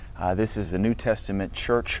This is the New Testament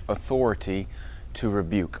church authority to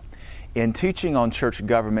rebuke. In teaching on church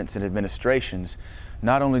governments and administrations,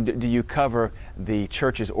 not only do you cover the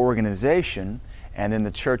church's organization and then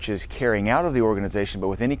the church's carrying out of the organization, but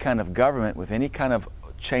with any kind of government, with any kind of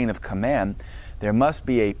chain of command, there must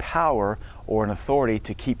be a power or an authority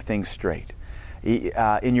to keep things straight.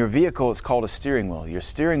 In your vehicle, it's called a steering wheel. Your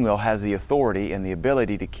steering wheel has the authority and the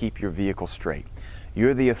ability to keep your vehicle straight.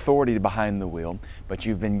 You're the authority behind the wheel, but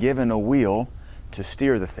you've been given a wheel to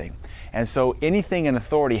steer the thing. And so anything in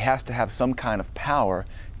authority has to have some kind of power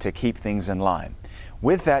to keep things in line.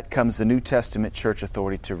 With that comes the New Testament church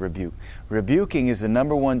authority to rebuke. Rebuking is the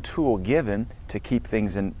number one tool given to keep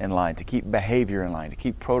things in line, to keep behavior in line, to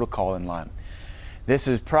keep protocol in line. This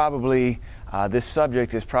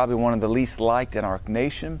subject is probably one of the least liked in our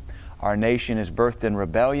nation. Our nation is birthed in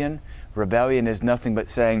rebellion. Rebellion is nothing but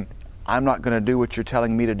saying, I'm not going to do what you're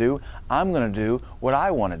telling me to do. I'm going to do what I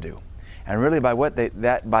want to do. And really by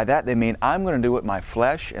that they mean I'm going to do what my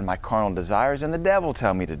flesh and my carnal desires and the devil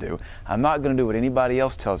tell me to do. I'm not going to do what anybody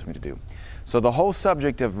else tells me to do. So the whole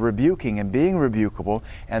subject of rebuking and being rebukable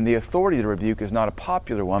and the authority to rebuke is not a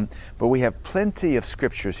popular one, but we have plenty of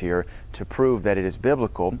scriptures here to prove that it is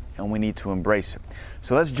biblical and we need to embrace it.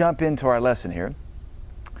 So let's jump into our lesson here.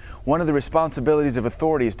 One of the responsibilities of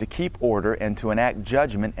authority is to keep order and to enact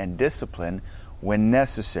judgment and discipline when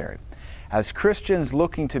necessary. As Christians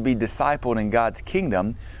looking to be discipled in God's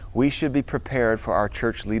kingdom, we should be prepared for our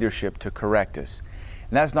church leadership to correct us.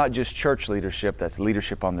 And that's not just church leadership, that's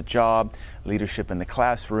leadership on the job, leadership in the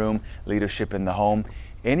classroom, leadership in the home.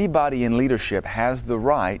 Anybody in leadership has the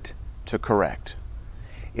right to correct.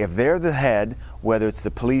 If they're the head, whether it's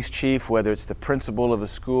the police chief, whether it's the principal of a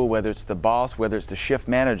school, whether it's the boss, whether it's the shift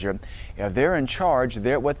manager, if they're in charge,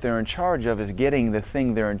 what they're in charge of is getting the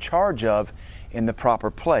thing they're in charge of in the proper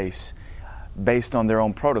place based on their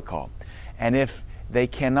own protocol. And if they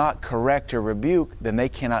cannot correct or rebuke, then they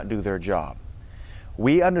cannot do their job.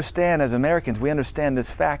 We understand as Americans, we understand this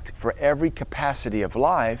fact for every capacity of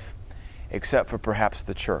life except for perhaps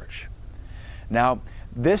the church. Now,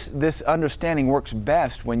 this understanding works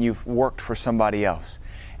best when you've worked for somebody else.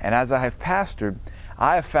 And as I have pastored,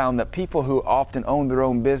 I have found that people who often own their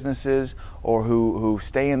own businesses or who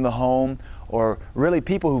stay in the home, or really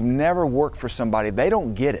people who've never worked for somebody, they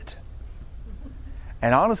don't get it.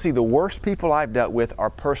 And honestly, the worst people I've dealt with are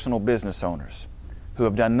personal business owners who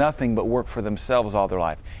have done nothing but work for themselves all their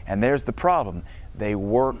life. And there's the problem. They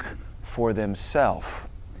work for themselves.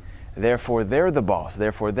 Therefore, they're the boss.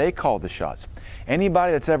 Therefore, they call the shots.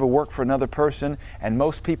 Anybody that's ever worked for another person, and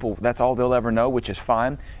most people, that's all they'll ever know, which is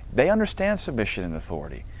fine, they understand submission and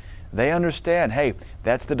authority. They understand, hey,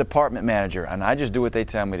 that's the department manager, and I just do what they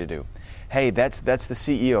tell me to do. Hey, that's the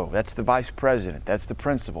CEO, that's the vice president, that's the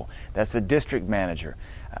principal, that's the district manager.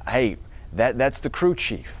 Hey, that's the crew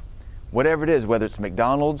chief. Whatever it is, whether it's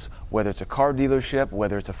McDonald's, whether it's a car dealership,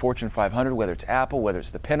 whether it's a Fortune 500, whether it's Apple, whether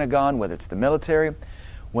it's the Pentagon, whether it's the military,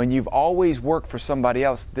 when you've always worked for somebody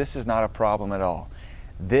else, this is not a problem at all.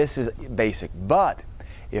 This is basic. But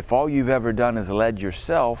if all you've ever done is led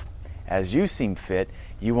yourself as you seem fit,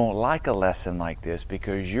 you won't like a lesson like this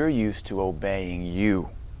because you're used to obeying you.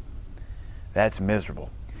 That's miserable.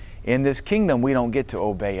 In this kingdom, we don't get to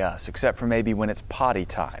obey us, except for maybe when it's potty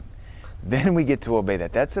time. Then we get to obey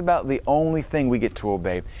that. That's about the only thing we get to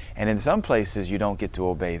obey. And in some places, you don't get to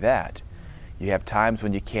obey that. You have times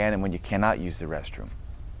when you can and when you cannot use the restroom.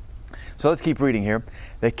 So let's keep reading here.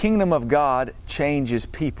 The kingdom of God changes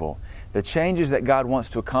people. The changes that God wants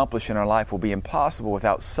to accomplish in our life will be impossible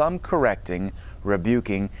without some correcting,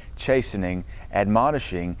 rebuking, chastening,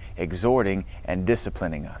 admonishing, exhorting, and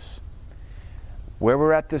disciplining us. Where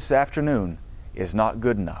we're at this afternoon is not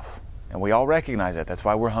good enough. And we all recognize that. That's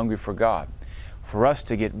why we're hungry for God. For us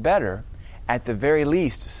to get better, at the very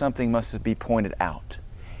least, something must be pointed out.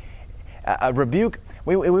 A rebuke,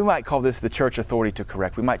 we might call this the church authority to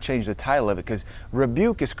correct. We might change the title of it because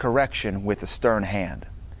rebuke is correction with a stern hand.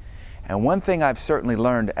 And one thing I've certainly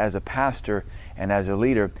learned as a pastor and as a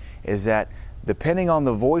leader is that depending on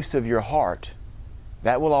the voice of your heart,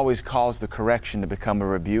 that will always cause the correction to become a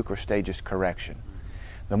rebuke or stay just correction.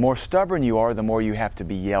 The more stubborn you are, the more you have to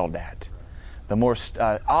be yelled at. The more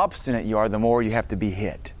obstinate you are, the more you have to be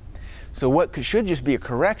hit. So what should just be a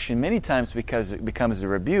correction, many times because it becomes a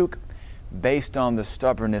rebuke based on the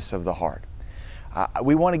stubbornness of the heart.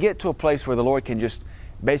 We want to get to a place where the Lord can just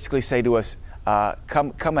basically say to us,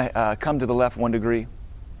 come to the left 1 degree,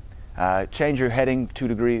 change your heading 2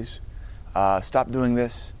 degrees, stop doing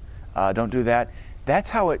this, don't do that.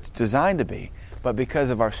 That's how it's designed to be. But because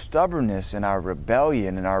of our stubbornness and our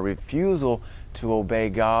rebellion and our refusal to obey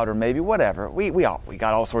God, or maybe whatever. We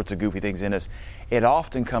got all sorts of goofy things in us. It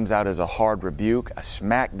often comes out as a hard rebuke, a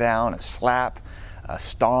smack down, a slap, a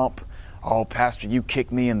stomp. Oh, Pastor, you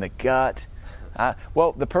kicked me in the gut.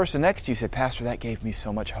 Well, the person next to you said, Pastor, that gave me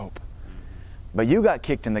so much hope. But you got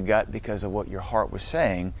kicked in the gut because of what your heart was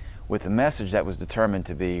saying with a message that was determined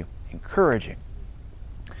to be encouraging.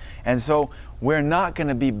 And so we're not going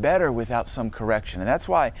to be better without some correction. And that's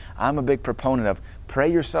why I'm a big proponent of pray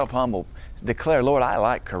yourself humble. Declare, Lord, I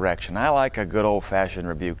like correction. I like a good old-fashioned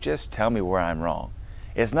rebuke. Just tell me where I'm wrong.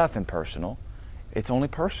 It's nothing personal. It's only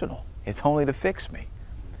personal. It's only to fix me.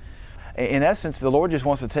 In essence, the Lord just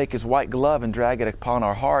wants to take His white glove and drag it upon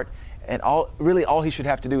our heart. And all He should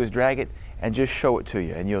have to do is drag it and just show it to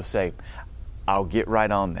you. And you'll say, I'll get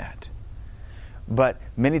right on that. But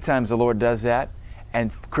many times the Lord does that,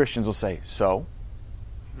 and Christians will say, so?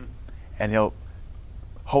 And He'll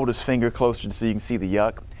hold His finger closer so you can see the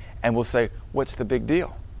yuck, and we'll say, what's the big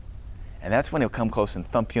deal? And that's when He'll come close and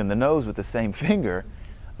thump you in the nose with the same finger.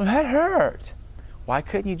 Well, that hurt. Why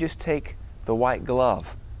couldn't you just take the white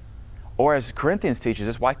glove? Or as Corinthians teaches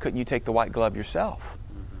us, why couldn't you take the white glove yourself?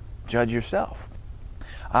 Judge yourself.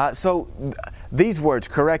 So these words,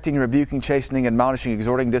 correcting, rebuking, chastening, admonishing,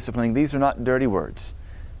 exhorting, disciplining, these are not dirty words.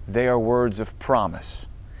 They are words of promise.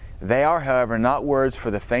 They are, however, not words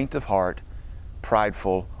for the faint of heart,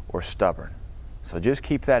 prideful, or stubborn. So just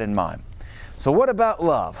keep that in mind. So what about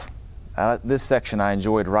love? This section, I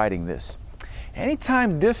enjoyed writing this.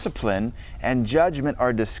 Anytime discipline and judgment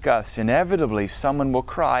are discussed, inevitably someone will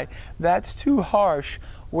cry, that's too harsh.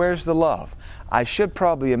 Where's the love? I should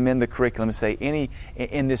probably amend the curriculum and say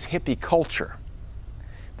in this hippie culture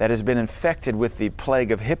that has been infected with the plague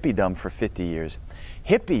of hippiedom for 50 years,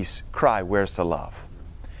 hippies cry, where's the love?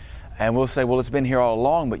 And we'll say, well, it's been here all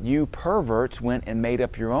along, but you perverts went and made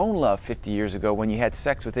up your own love 50 years ago when you had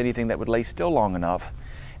sex with anything that would lay still long enough,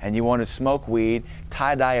 and you wanted to smoke weed,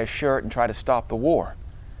 tie-dye a shirt, and try to stop the war.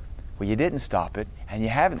 Well, you didn't stop it, and you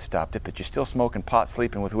haven't stopped it, but you're still smoking pot,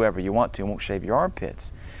 sleeping with whoever you want to, and won't shave your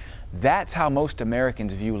armpits. That's how most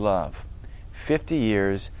Americans view love. 50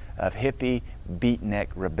 years of hippie, beatnik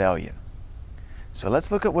rebellion. So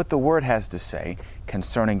let's look at what the Word has to say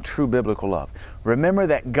concerning true biblical love. Remember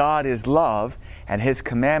that God is love, and His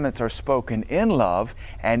commandments are spoken in love,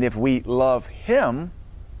 and if we love Him,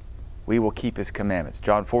 we will keep His commandments.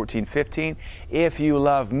 John 14:15, if you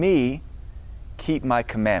love me, keep my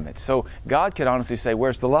commandments. So God could honestly say,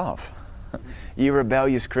 where's the love? You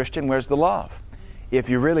rebellious Christian, where's the love? If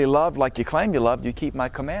you really loved like you claim you loved, you keep my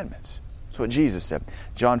commandments. That's what Jesus said.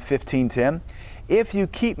 John 15:10, if you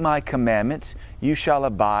keep my commandments, you shall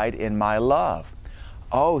abide in my love.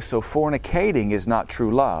 Oh, so fornicating is not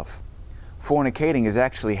true love. Fornicating is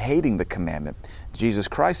actually hating the commandment. Jesus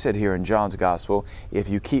Christ said here in John's Gospel, if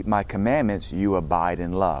you keep my commandments, you abide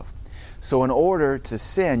in love. So in order to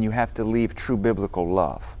sin, you have to leave true biblical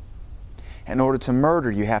love. In order to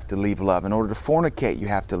murder, you have to leave love. In order to fornicate, you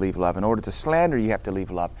have to leave love. In order to slander, you have to leave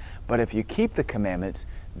love. But if you keep the commandments,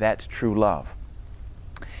 that's true love.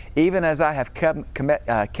 Even as I have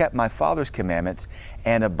kept my Father's commandments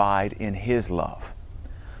and abide in His love.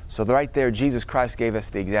 So right there, Jesus Christ gave us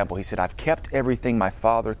the example. He said, I've kept everything my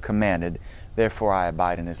Father commanded, therefore I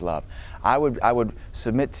abide in His love. I would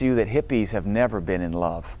submit to you that hippies have never been in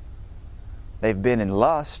love. They've been in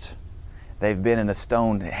lust. They've been in a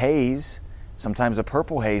stoned haze, sometimes a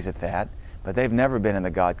purple haze at that, but they've never been in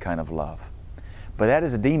the God kind of love. But that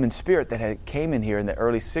is a demon spirit that came in here in the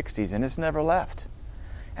early 60s, and it's never left.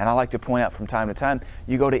 And I like to point out from time to time,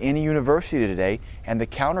 you go to any university today, and the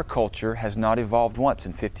counterculture has not evolved once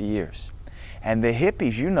in 50 years. And the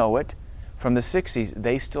hippies, you know it, from the 60s,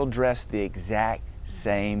 they still dress the exact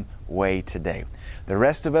same way today. The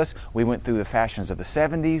rest of us, we went through the fashions of the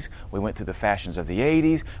 70s, we went through the fashions of the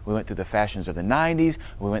 80s, we went through the fashions of the 90s,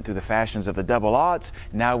 we went through the fashions of the double aughts,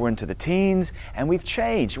 now we're into the teens, and we've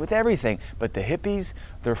changed with everything. But the hippies,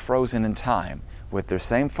 they're frozen in time with their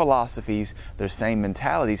same philosophies, their same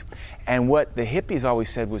mentalities. And what the hippies always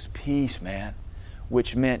said was peace, man,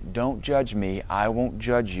 which meant don't judge me, I won't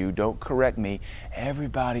judge you, don't correct me,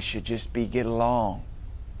 everybody should just get along.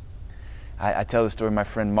 I tell the story, my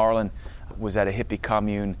friend Marlon was at a hippie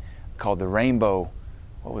commune called the Rainbow,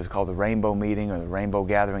 what was it called, the Rainbow Meeting or the Rainbow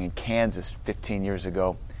Gathering in Kansas 15 years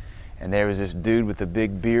ago. And there was this dude with a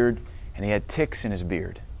big beard, and he had ticks in his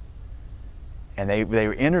beard. And they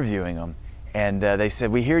were interviewing him, and they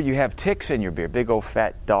said, we hear you have ticks in your beard, big old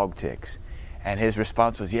fat dog ticks. And his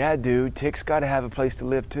response was, yeah, dude, ticks got to have a place to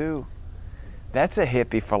live too. That's a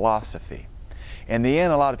hippie philosophy. In the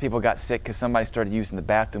end, a lot of people got sick because somebody started using the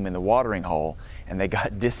bathroom in the watering hole and they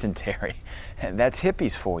got dysentery. And that's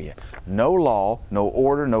hippies for you. No law, no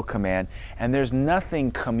order, no command. And there's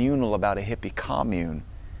nothing communal about a hippie commune.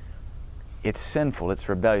 It's sinful, it's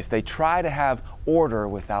rebellious. They try to have order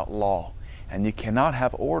without law. And you cannot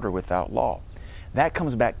have order without law. That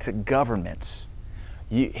comes back to governments.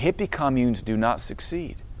 Hippie communes do not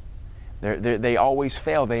succeed. They always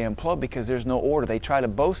fail. They implode because there's no order. They try to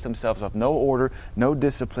boast themselves of no order, no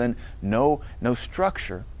discipline, no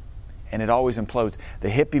structure, and it always implodes. The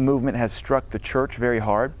hippie movement has struck the church very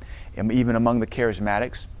hard, even among the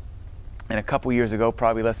charismatics. And a couple years ago,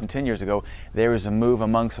 probably less than 10 years ago, there was a move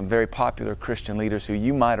among some very popular Christian leaders who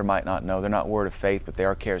you might or might not know. They're not Word of Faith, but they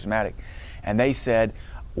are charismatic. And they said,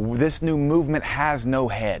 this new movement has no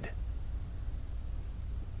head.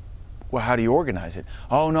 Well, how do you organize it?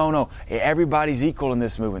 Oh, no. Everybody's equal in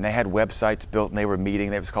this movement. They had websites built and they were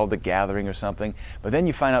meeting. It was called The Gathering or something. But then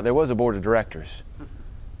you find out there was a board of directors.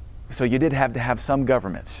 So you did have to have some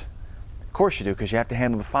governments. Of course you do, because you have to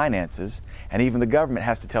handle the finances. And even the government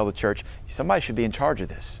has to tell the church, somebody should be in charge of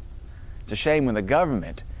this. It's a shame when the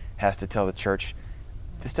government has to tell the church,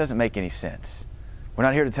 this doesn't make any sense. We're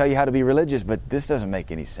not here to tell you how to be religious, but this doesn't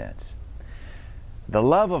make any sense. The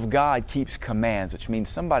love of God keeps commands, which means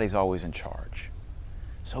somebody's always in charge.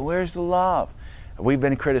 So where's the love? We've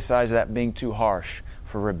been criticized of that being too harsh,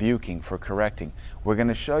 for rebuking, for correcting. We're going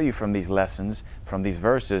to show you from these lessons, from these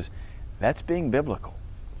verses, that's being biblical.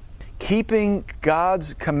 Keeping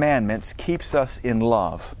God's commandments keeps us in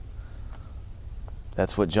love.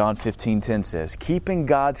 That's what John 15:10 says. Keeping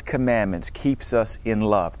God's commandments keeps us in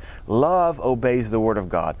love. Love obeys the Word of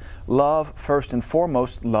God. Love, first and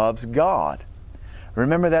foremost, loves God.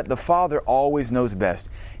 Remember that the Father always knows best.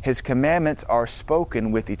 His commandments are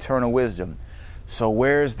spoken with eternal wisdom. So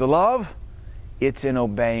where's the love? It's in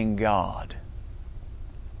obeying God.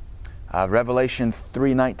 Revelation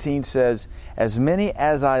 3:19 says, as many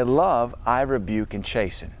as I love, I rebuke and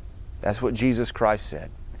chasten. That's what Jesus Christ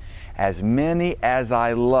said. As many as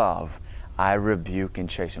I love, I rebuke and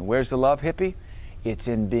chasten. Where's the love, hippie? It's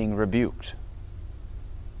in being rebuked.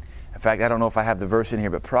 In fact, I don't know if I have the verse in here,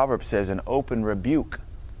 but Proverbs says an open rebuke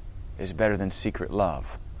is better than secret love.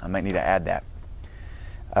 I might need to add that.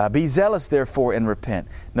 Be zealous, therefore, and repent.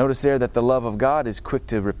 Notice there that the love of God is quick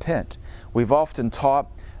to repent. We've often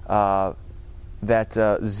taught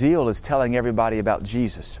that zeal is telling everybody about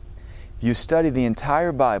Jesus. You study the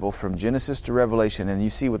entire Bible from Genesis to Revelation and you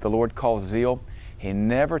see what the Lord calls zeal. He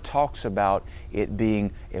never talks about it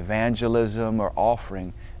being evangelism or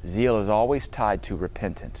offering. Zeal is always tied to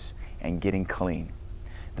repentance and getting clean.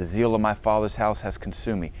 The zeal of my Father's house has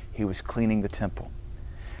consumed me. He was cleaning the temple.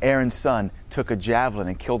 Aaron's son took a javelin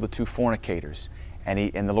and killed the two fornicators.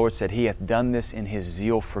 And the Lord said, He hath done this in His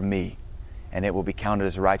zeal for me, and it will be counted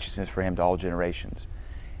as righteousness for him to all generations.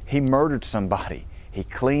 He murdered somebody. He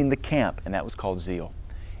cleaned the camp, and that was called zeal.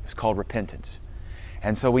 It was called repentance.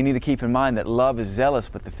 And so we need to keep in mind that love is zealous,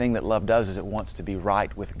 but the thing that love does is it wants to be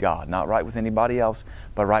right with God. Not right with anybody else,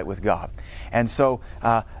 but right with God. And so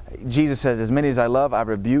Jesus says, as many as I love, I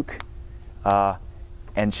rebuke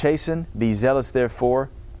and chasten. Be zealous, therefore,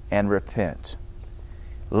 and repent.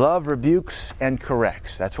 Love rebukes and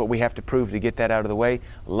corrects. That's what we have to prove to get that out of the way.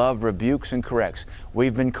 Love rebukes and corrects.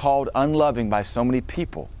 We've been called unloving by so many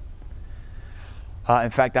people. In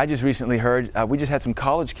fact, I just recently heard, we just had some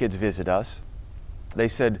college kids visit us. They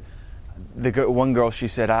said, one girl, she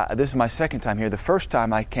said, this is my second time here. The first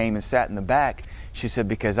time I came and sat in the back, she said,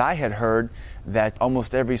 because I had heard that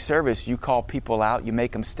almost every service you call people out, you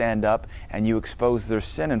make them stand up, and you expose their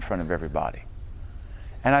sin in front of everybody.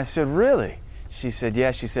 And I said, really? She said,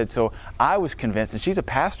 yeah. She said, so I was convinced, and she's a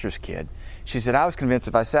pastor's kid. She said, I was convinced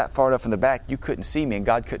if I sat far enough in the back, you couldn't see me and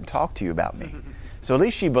God couldn't talk to you about me. So at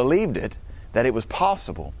least she believed it, that it was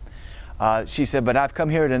possible. She said, but I've come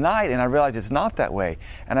here tonight and I realize it's not that way.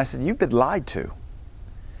 And I said, you've been lied to.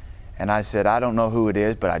 And I said, I don't know who it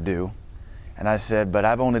is, but I do. And I said, but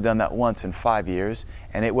I've only done that once in 5 years,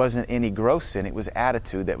 and it wasn't any gross sin, it was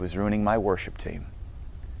attitude that was ruining my worship team.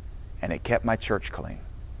 And it kept my church clean.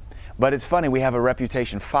 But it's funny, we have a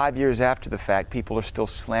reputation 5 years after the fact, people are still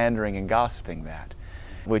slandering and gossiping that,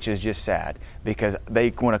 which is just sad, because they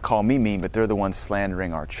want to call me mean, but they're the ones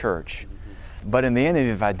slandering our church. But in the end,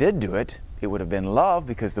 if I did do it, it would have been love,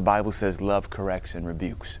 because the Bible says love corrects and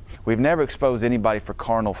rebukes. We've never exposed anybody for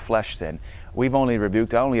carnal flesh sin. We've only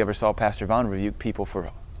rebuked, I only ever saw Pastor Vaughn rebuke people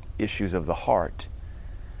for issues of the heart.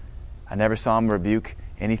 I never saw him rebuke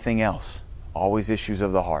anything else. Always issues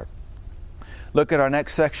of the heart. Look at our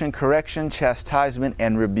next section, correction, chastisement,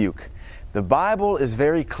 and rebuke. The Bible is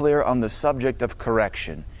very clear on the subject of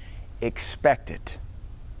correction. expect it.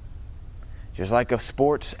 Just like a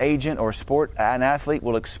sports agent or an athlete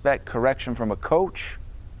will expect correction from a coach,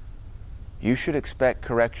 you should expect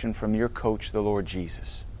correction from your coach, the Lord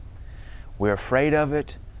Jesus. We're afraid of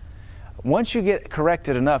it. Once you get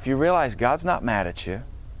corrected enough, you realize God's not mad at you.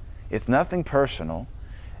 It's nothing personal.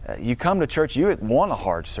 You come to church, you want a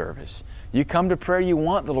hard service. You come to prayer, you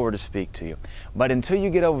want the Lord to speak to you. But until you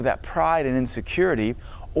get over that pride and insecurity,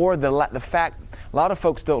 or the fact, a lot of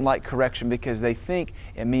folks don't like correction because they think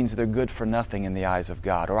it means they're good for nothing in the eyes of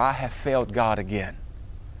God, or I have failed God again.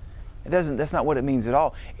 That's not what it means at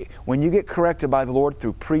all. When you get corrected by the Lord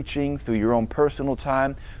through preaching, through your own personal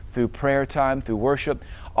time, through prayer time, through worship,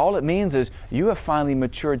 all it means is you have finally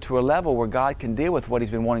matured to a level where God can deal with what He's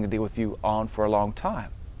been wanting to deal with you on for a long time.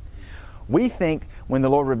 We think when the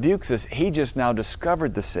Lord rebukes us, He just now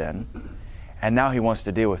discovered the sin and now He wants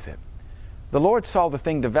to deal with it. The Lord saw the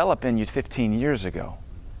thing develop in you 15 years ago,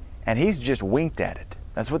 and He's just winked at it.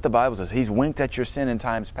 That's what the Bible says. He's winked at your sin in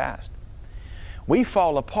times past. We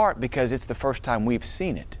fall apart because it's the first time we've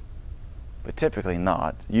seen it, but typically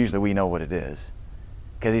not. Usually we know what it is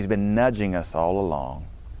because He's been nudging us all along.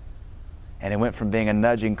 And it went from being a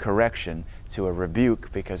nudging correction to a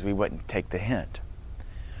rebuke because we wouldn't take the hint.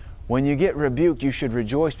 When you get rebuked, you should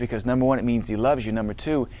rejoice because number one, it means He loves you. Number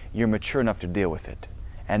two, you're mature enough to deal with it.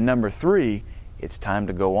 And number three, it's time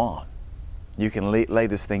to go on. You can lay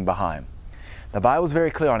this thing behind. The Bible's very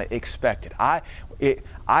clear on it. Expect it. I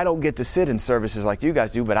don't get to sit in services like you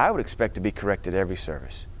guys do, but I would expect to be corrected every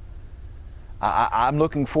service. I'm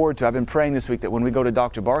looking forward to, I've been praying this week that when we go to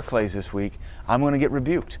Dr. Barclay's this week, I'm going to get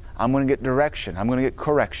rebuked. I'm going to get direction. I'm going to get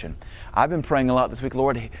correction. I've been praying a lot this week,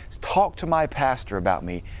 Lord, talk to my pastor about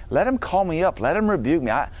me. Let him call me up. Let him rebuke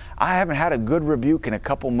me. I haven't had a good rebuke in a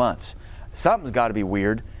couple months. Something's got to be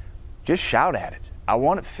weird. Just shout at it. I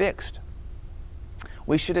want it fixed.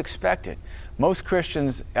 We should expect it. Most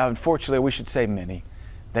Christians, unfortunately, we should say many,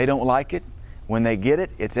 they don't like it. When they get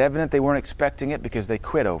it, it's evident they weren't expecting it because they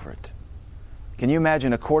quit over it. Can you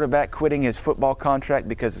imagine a quarterback quitting his football contract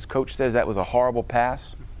because his coach says that was a horrible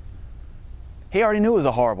pass? He already knew it was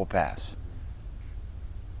a horrible pass.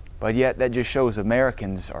 But yet that just shows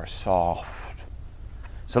Americans are soft.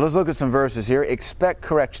 So let's look at some verses here. Expect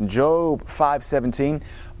correction. Job 5:17.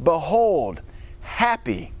 Behold,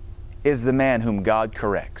 happy is the man whom God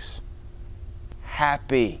corrects.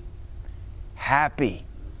 Happy. Happy.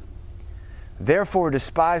 Therefore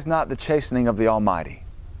despise not the chastening of the Almighty.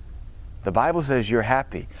 The Bible says you're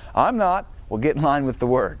happy. I'm not. Well, get in line with the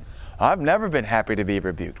Word. I've never been happy to be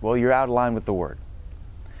rebuked. Well, you're out of line with the Word.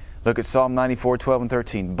 Look at Psalm 94:12 and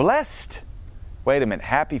 13. Blessed. Wait a minute.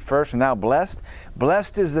 Happy first and now blessed.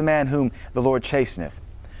 Blessed is the man whom the Lord chasteneth.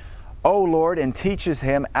 O Lord, and teaches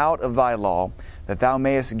him out of thy law, that thou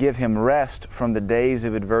mayest give him rest from the days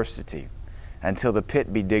of adversity, until the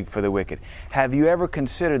pit be digged for the wicked. Have you ever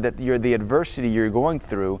considered that the adversity you're going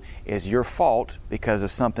through is your fault because of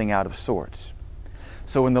something out of sorts?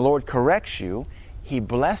 So when the Lord corrects you, He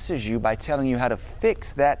blesses you by telling you how to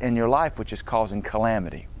fix that in your life, which is causing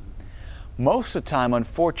calamity. Most of the time,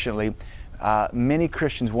 unfortunately, many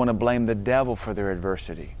Christians want to blame the devil for their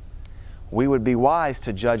adversity. We would be wise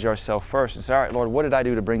to judge ourselves first and say, all right, Lord, what did I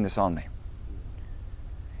do to bring this on me?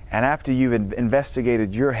 And after you've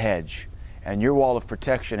investigated your hedge and your wall of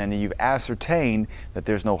protection, and you've ascertained that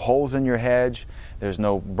there's no holes in your hedge, there's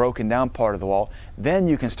no broken down part of the wall, then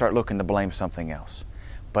you can start looking to blame something else.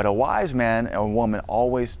 But a wise man or woman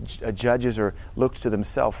always judges or looks to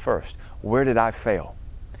themselves first. Where did I fail?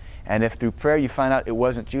 And if through prayer you find out it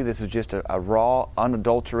wasn't you, this was just a raw,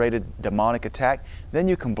 unadulterated, demonic attack, then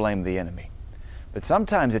you can blame the enemy. But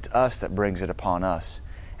sometimes it's us that brings it upon us.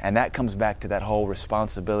 And that comes back to that whole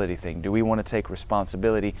responsibility thing. Do we want to take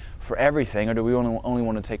responsibility for everything, or do we only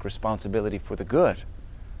want to take responsibility for the good?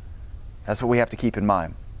 That's what we have to keep in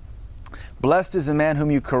mind. Blessed is the man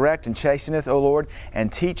whom you correct and chasteneth, O Lord,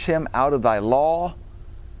 and teach him out of thy law,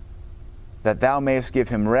 that thou mayest give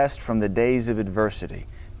him rest from the days of adversity.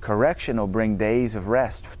 Correction will bring days of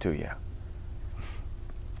rest to you.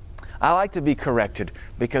 I like to be corrected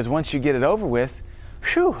because once you get it over with,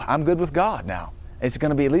 whew, I'm good with God now. It's going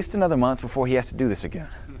to be at least another month before He has to do this again.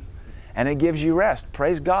 And it gives you rest.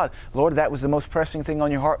 Praise God. Lord, that was the most pressing thing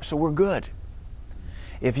on your heart, so we're good.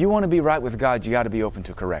 If you want to be right with God, you got to be open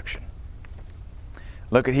to correction.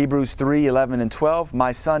 Look at Hebrews 3:11 and 12.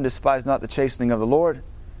 My son, despise not the chastening of the Lord,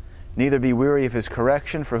 neither be weary of His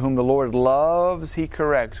correction, for whom the Lord loves, He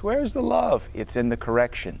corrects. Where's the love? It's in the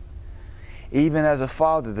correction. Even as a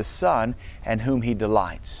father, the son, and whom He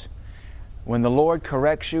delights. When the Lord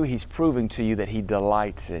corrects you, He's proving to you that He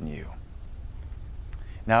delights in you.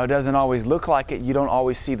 Now, it doesn't always look like it. You don't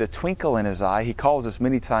always see the twinkle in his eye. He calls us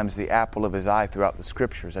many times the apple of his eye throughout the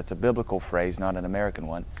Scriptures. That's a biblical phrase, not an American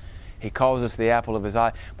one. He calls us the apple of his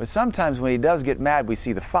eye. But sometimes when he does get mad, we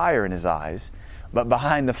see the fire in his eyes. But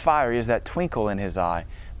behind the fire is that twinkle in his eye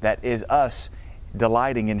that is us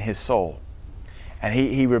delighting in his soul. And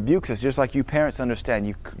he rebukes us, just like you parents understand.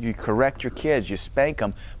 You correct your kids, you spank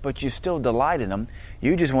them, but you still delight in them.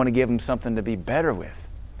 You just want to give them something to be better with.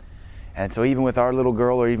 And so even with our little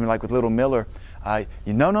girl, or even like with little Miller,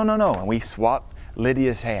 no. And we swap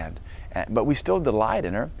Lydia's hand. But we still delight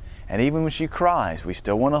in her. And even when she cries, we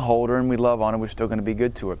still want to hold her and we love on her. We're still going to be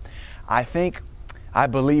good to her. I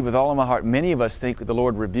believe with all of my heart, many of us think the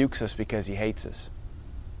Lord rebukes us because He hates us.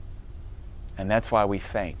 And that's why we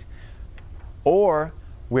faint. Or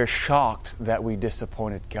we're shocked that we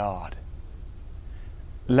disappointed God.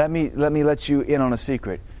 Let me let you in on a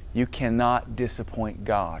secret. You cannot disappoint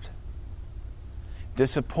God.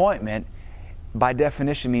 Disappointment, by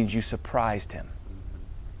definition, means you surprised Him.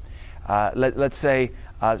 Let's say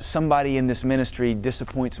somebody in this ministry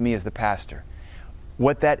disappoints me as the pastor.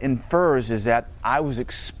 What that infers is that I was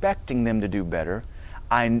expecting them to do better.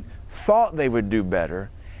 I thought they would do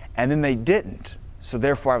better, and then they didn't. So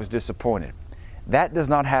therefore I was disappointed. That does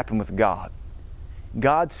not happen with God.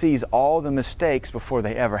 God sees all the mistakes before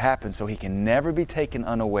they ever happen, so He can never be taken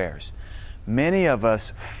unawares. Many of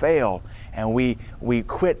us fail, and we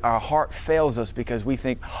quit. Our heart fails us because we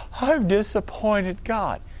think, I've disappointed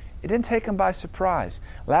God. It didn't take Him by surprise.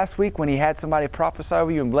 Last week when He had somebody prophesy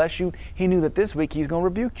over you and bless you, He knew that this week He's going to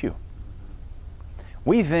rebuke you.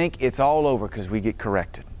 We think it's all over because we get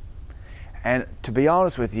corrected. And to be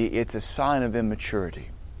honest with you, it's a sign of immaturity.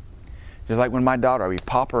 Just like when my daughter, we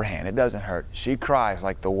pop her hand, it doesn't hurt. She cries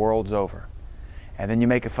like the world's over. And then you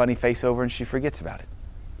make a funny face over and she forgets about it.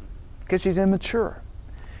 Because she's immature.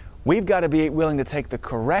 We've got to be willing to take the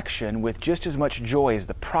correction with just as much joy as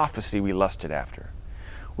the prophecy we lusted after.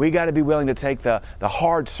 We've got to be willing to take the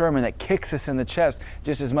hard sermon that kicks us in the chest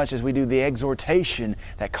just as much as we do the exhortation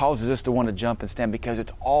that causes us to want to jump and stand, because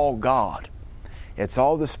it's all God. It's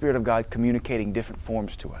all the Spirit of God communicating different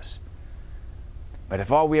forms to us. But if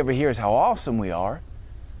all we ever hear is how awesome we are,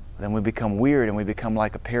 then we become weird and we become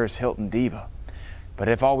like a Paris Hilton diva. But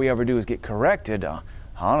if all we ever do is get corrected,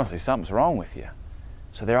 honestly, something's wrong with you.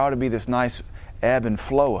 So there ought to be this nice ebb and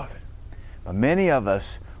flow of it. But many of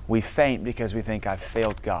us, we faint because we think, I've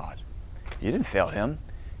failed God. You didn't fail Him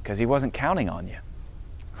because He wasn't counting on you.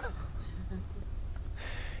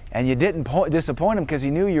 And you didn't disappoint Him because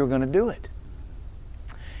He knew you were going to do it.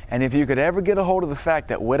 And if you could ever get a hold of the fact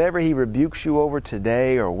that whatever He rebukes you over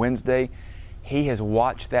today or Wednesday, He has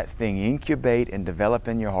watched that thing incubate and develop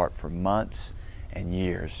in your heart for months and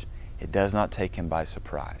years. It does not take Him by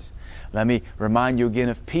surprise. Let me remind you again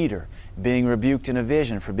of Peter being rebuked in a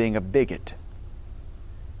vision for being a bigot.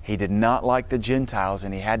 He did not like the Gentiles,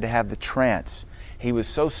 and he had to have the trance. He was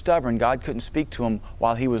so stubborn, God couldn't speak to him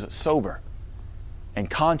while he was sober and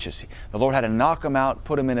conscious. The Lord had to knock him out,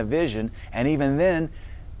 put him in a vision, and even then,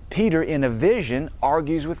 Peter in a vision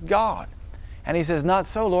argues with God. And he says, not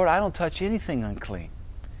so, Lord, I don't touch anything unclean.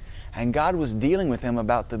 And God was dealing with him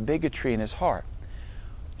about the bigotry in his heart.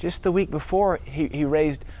 Just the week before, he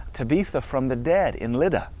raised Tabitha from the dead in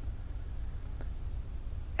Lydda.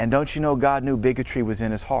 And don't you know God knew bigotry was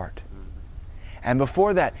in his heart? And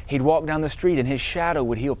before that, he'd walk down the street and his shadow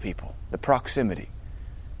would heal people, the proximity.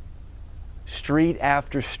 Street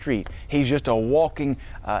after street. He's just a walking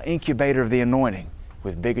incubator of the anointing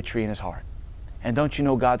with bigotry in his heart. And don't you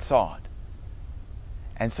know God saw it?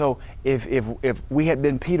 And so if we had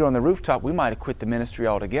been Peter on the rooftop, we might have quit the ministry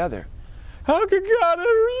altogether. How could God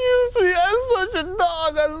ever use me? I'm such a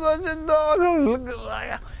dog.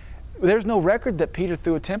 There's no record that Peter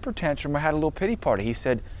threw a temper tantrum or had a little pity party. He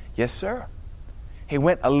said, yes, sir. He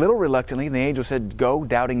went a little reluctantly, and the angel said, go,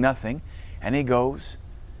 doubting nothing. And he goes.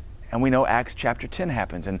 And we know Acts chapter 10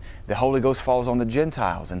 happens, and the Holy Ghost falls on the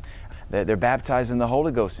Gentiles, and they're baptized in the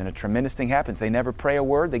Holy Ghost, and a tremendous thing happens. They never pray a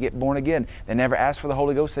word. They get born again. They never ask for the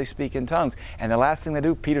Holy Ghost. They speak in tongues. And the last thing they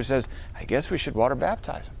do, Peter says, I guess we should water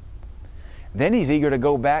baptize them. Then he's eager to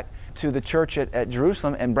go back to the church at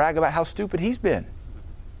Jerusalem and brag about how stupid he's been.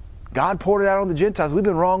 God poured it out on the Gentiles. We've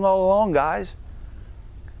been wrong all along, guys.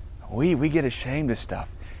 We get ashamed of stuff.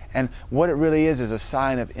 And what it really is a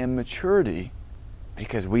sign of immaturity,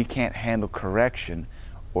 because we can't handle correction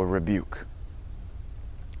or rebuke.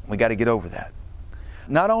 We got to get over that.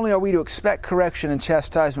 Not only are we to expect correction and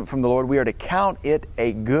chastisement from the Lord, we are to count it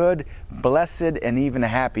a good, blessed, and even a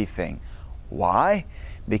happy thing. Why?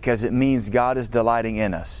 Because it means God is delighting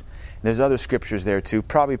in us. There's other scriptures there too.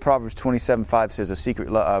 Probably Proverbs 27:5 says a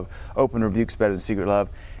secret love, open rebuke's better than secret love.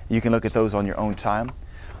 You can look at those on your own time.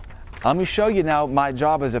 Let me show you now my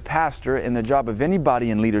job as a pastor and the job of anybody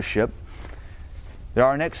in leadership.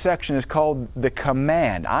 Our next section is called the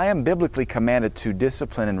command. I am biblically commanded to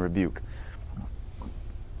discipline and rebuke.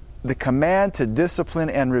 The command to discipline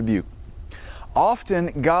and rebuke.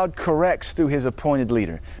 Often God corrects through His appointed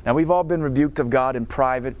leader. Now we've all been rebuked of God in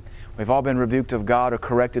private. We've all been rebuked of God or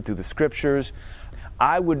corrected through the Scriptures.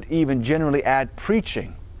 I would even generally add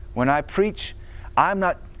preaching. When I preach, I'm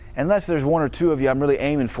not, unless there's one or two of you I'm really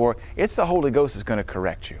aiming for, it's the Holy Ghost that's going to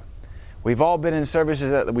correct you. We've all been in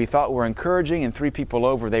services that we thought were encouraging, and 3 people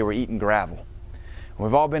over, they were eating gravel.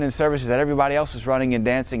 We've all been in services that everybody else was running and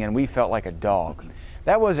dancing, and we felt like a dog.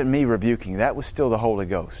 That wasn't me rebuking. That was still the Holy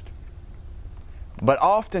Ghost. But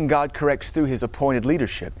often God corrects through His appointed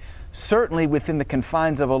leadership. Certainly within the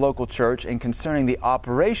confines of a local church and concerning the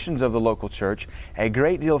operations of the local church, a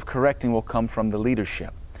great deal of correcting will come from the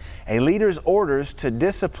leadership. A leader's orders to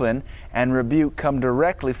discipline and rebuke come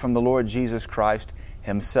directly from the Lord Jesus Christ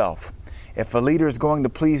Himself. If a leader is going to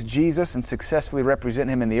please Jesus and successfully represent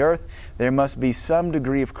Him in the earth, there must be some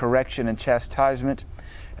degree of correction and chastisement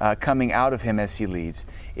coming out of him as he leads.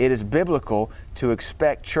 It is biblical to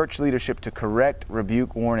expect church leadership to correct,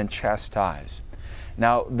 rebuke, warn, and chastise.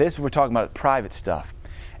 Now, this we're talking about private stuff.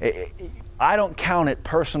 I don't count it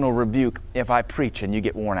personal rebuke if I preach and you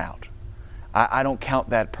get worn out. I don't count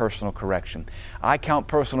that personal correction. I count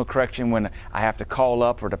personal correction when I have to call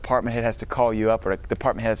up, or a department head has to call you up, or a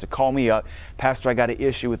department head has to call me up. Pastor, I got an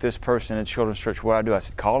issue with this person in children's church. What do? I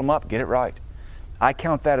said, call them up, get it right. I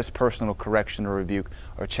count that as personal correction or rebuke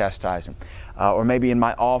or chastising. Or maybe in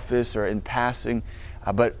my office or in passing.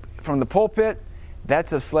 But from the pulpit,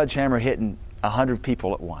 that's a sledgehammer hitting 100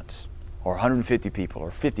 people at once, or 150 people,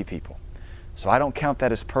 or 50 people. So I don't count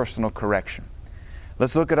that as personal correction.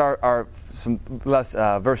 Let's look at some less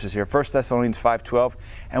verses here. 1 Thessalonians 5:12.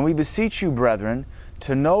 And we beseech you, brethren,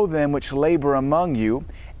 to know them which labor among you,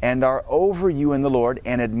 and are over you in the Lord,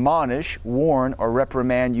 and admonish, warn, or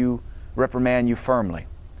reprimand you firmly.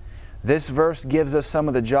 This verse gives us some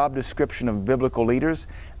of the job description of biblical leaders.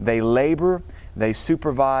 They labor, they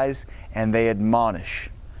supervise, and they admonish.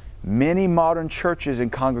 Many modern churches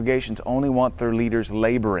and congregations only want their leaders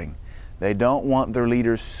laboring. They don't want their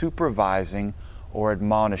leaders supervising or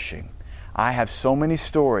admonishing. I have so many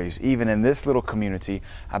stories, even in this little community,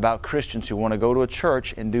 about Christians who want to go to a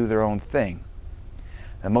church and do their own thing.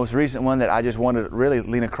 The most recent one that I just wanted to really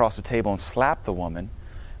lean across the table and slap the woman.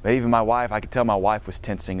 But even my wife, I could tell my wife was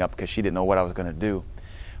tensing up because she didn't know what I was going to do.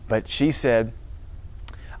 But she said,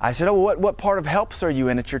 I said, oh, what part of helps are you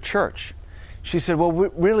in at your church? She said, well,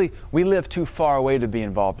 we live too far away to be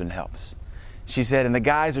involved in helps. She said, and the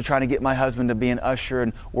guys are trying to get my husband to be an usher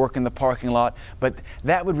and work in the parking lot, but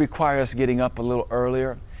that would require us getting up a little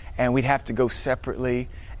earlier, and we'd have to go separately,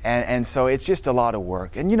 and so it's just a lot of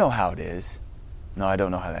work. And you know how it is. No, I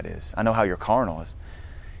don't know how that is. I know how your carnal is.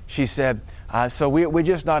 She said, so we're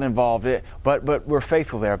just not involved, but we're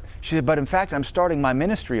faithful there. She said, but in fact, I'm starting my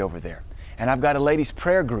ministry over there, and I've got a ladies'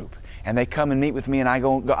 prayer group, and they come and meet with me, and I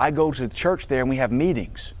go to church there, and we have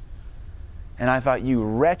meetings. And I thought, you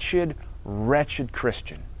wretched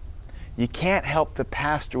Christian. You can't help the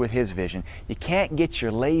pastor with his vision. You can't get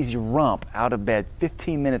your lazy rump out of bed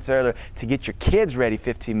 15 minutes earlier to get your kids ready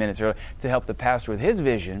 15 minutes earlier to help the pastor with his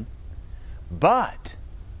vision, but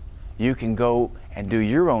you can go and do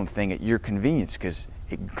your own thing at your convenience because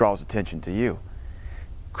it draws attention to you.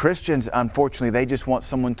 Christians, unfortunately, they just want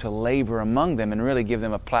someone to labor among them and really give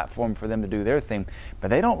them a platform for them to do their thing, but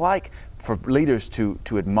they don't like for leaders to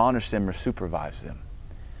admonish them or supervise them.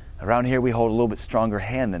 Around here, we hold a little bit stronger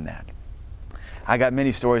hand than that. I got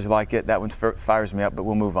many stories like it. That one fires me up, but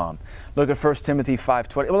we'll move on. Look at 1 Timothy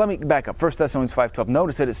 5:20. Well, let me back up. 1 Thessalonians 5:12.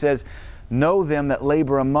 Notice that it says, know them that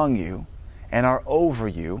labor among you and are over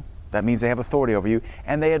you. That means they have authority over you,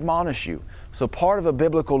 and they admonish you. So part of a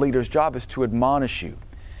biblical leader's job is to admonish you.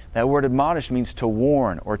 That word admonish means to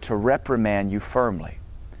warn or to reprimand you firmly.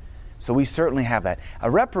 So we certainly have that.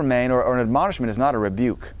 A reprimand or an admonishment is not a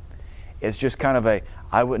rebuke. It's just kind of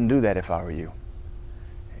I wouldn't do that if I were you.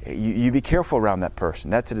 You be careful around that person.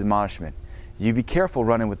 That's an admonishment. You be careful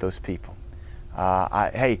running with those people.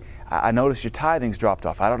 I noticed your tithing's dropped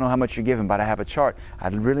off. I don't know how much you're giving, but I have a chart.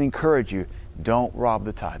 I'd really encourage you, don't rob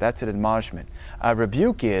the tithe. That's an admonishment. A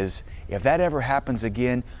rebuke is, if that ever happens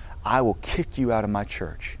again, I will kick you out of my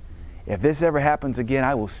church. If this ever happens again,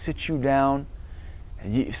 I will sit you down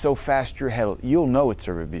and so fast your head, you'll know it's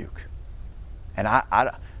a rebuke. And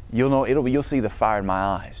you'll see the fire in my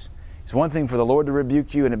eyes. It's one thing for the Lord to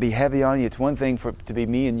rebuke you and it be heavy on you. It's one thing for it to be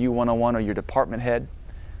me and you one-on-one, or your department head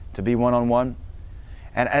to be one-on-one.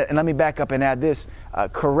 And let me back up and add this.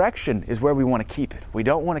 Correction is where we want to keep it. We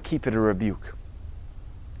don't want to keep it a rebuke.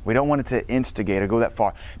 We don't want it to instigate or go that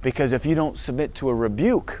far. Because if you don't submit to a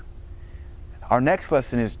rebuke, our next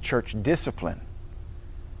lesson is church discipline.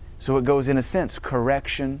 So it goes in a sense,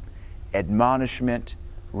 correction, admonishment,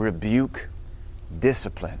 rebuke,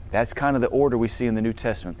 discipline. That's kind of the order we see in the New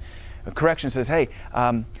Testament. Correction says, hey,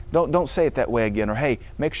 don't say it that way again, or hey,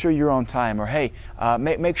 make sure you're on time, or hey,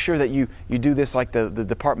 make sure that you do this like the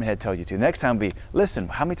department head tells you to. The next time be, listen,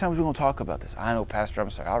 how many times are we going to talk about this? I know, Pastor, I'm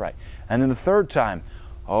sorry. All right. And then the third time,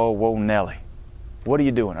 oh, whoa, Nelly, what are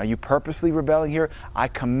you doing? Are you purposely rebelling here? I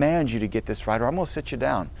command you to get this right, or I'm going to sit you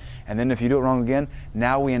down. And then if you do it wrong again,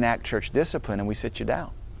 now we enact church discipline and we sit you down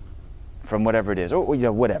from whatever it is, or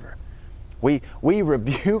whatever. We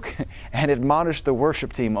rebuke and admonish the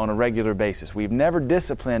worship team on a regular basis. We've never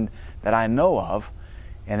disciplined that I know of,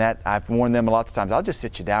 and that I've warned them lots of times, I'll just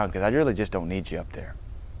sit you down because I really just don't need you up there.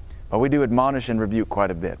 But we do admonish and rebuke quite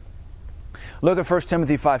a bit. Look at 1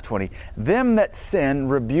 Timothy 5:20. Them that sin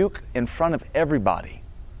rebuke in front of everybody,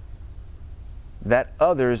 that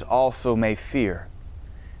others also may fear.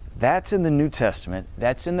 That's in the New Testament.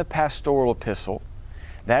 That's in the pastoral epistle.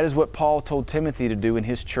 That is what Paul told Timothy to do in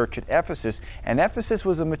his church at Ephesus. And Ephesus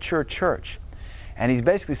was a mature church. And he's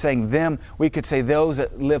basically saying them, we could say those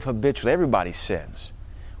that live habitually. Everybody sins.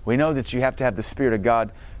 We know that you have to have the Spirit of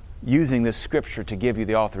God using this Scripture to give you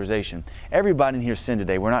the authorization. Everybody in here sinned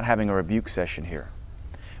today. We're not having a rebuke session here.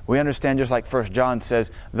 We understand, just like 1 John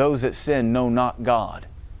says, those that sin know not God.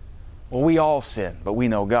 Well, we all sin, but we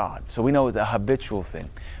know God. So we know it's a habitual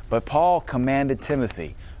thing. But Paul commanded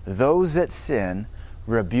Timothy, those that sin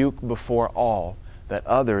rebuke before all, that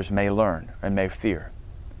others may learn and may fear.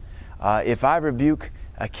 If I rebuke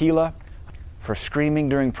Aquila for screaming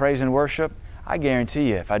during praise and worship, I guarantee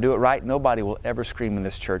you, if I do it right, nobody will ever scream in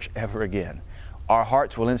this church ever again. Our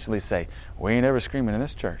hearts will instantly say, we ain't ever screaming in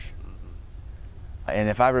this church. And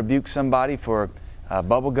if I rebuke somebody for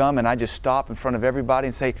bubble gum and I just stop in front of everybody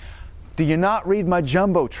and say, do you not read my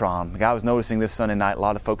Jumbotron? I was noticing this Sunday night, a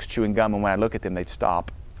lot of folks chewing gum, and when I look at them, they'd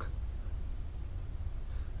stop.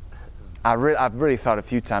 I've really thought a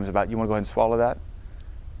few times about, you want to go ahead and swallow that?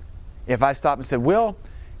 If I stopped and said, Will,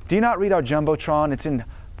 do you not read our Jumbotron? It's in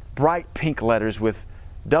bright pink letters with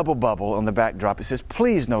double bubble on the backdrop. It says,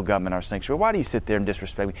 please no gum in our sanctuary. Why do you sit there and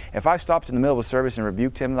disrespect me? If I stopped in the middle of a service and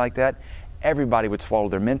rebuked him like that, everybody would swallow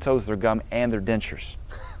their Mentos, their gum, and their dentures.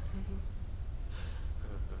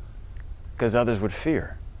 Because others would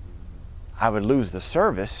fear. I would lose the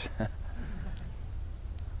service.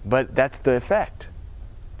 But that's the effect.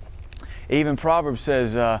 Even Proverbs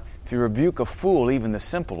says, if you rebuke a fool, even the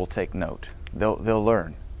simple will take note. They'll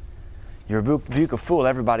learn. You rebuke a fool,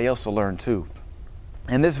 everybody else will learn too.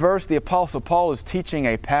 In this verse, the Apostle Paul is teaching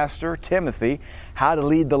a pastor, Timothy, how to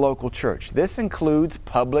lead the local church. This includes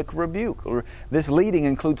public rebuke. This leading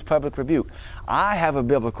includes public rebuke. I have a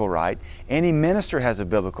biblical right, any minister has a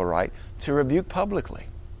biblical right to rebuke publicly.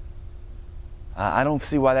 I don't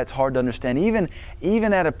see why that's hard to understand.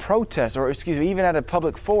 Even at a protest, even at a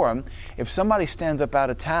public forum, if somebody stands up out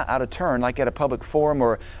of turn, like at a public forum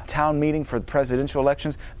or a town meeting for the presidential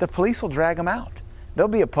elections, the police will drag them out. There'll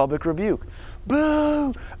be a public rebuke.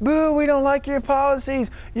 Boo! Boo! We don't like your policies.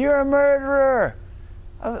 You're a murderer.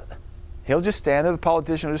 He'll just stand there, the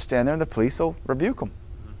politician will just stand there, and the police will rebuke him.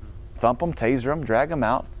 Thump them, taser them, drag them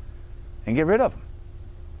out, and get rid of them.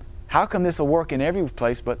 How come this will work in every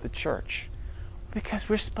place but the church? Because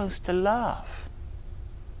we're supposed to love.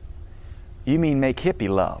 You mean make hippie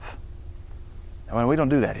love. Well, we don't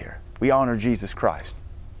do that here. We honor Jesus Christ.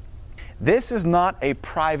 This is not a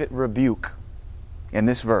private rebuke in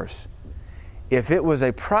this verse. If it was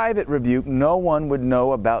a private rebuke, no one would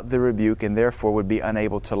know about the rebuke and therefore would be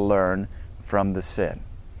unable to learn from the sin.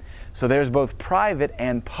 So there's both private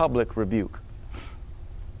and public rebuke.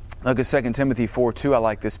 Look at 2 Timothy 4:2. I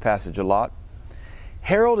like this passage a lot.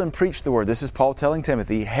 Herald and preach the word. This is Paul telling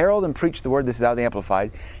Timothy, herald and preach the word. This is out of the Amplified.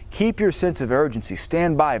 Keep your sense of urgency.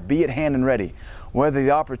 Stand by. Be at hand and ready. Whether the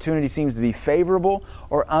opportunity seems to be favorable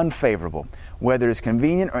or unfavorable, whether it's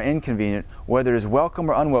convenient or inconvenient, whether it's welcome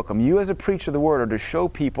or unwelcome, you as a preacher of the word are to show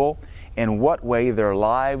people in what way their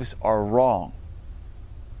lives are wrong.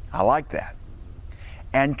 I like that.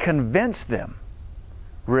 And convince them,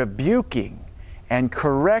 rebuking and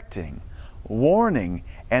correcting, warning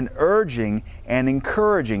and urging and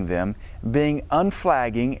encouraging them, being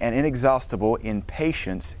unflagging and inexhaustible in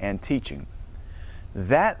patience and teaching.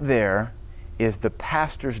 That there is the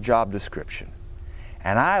pastor's job description.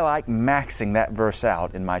 And I like maxing that verse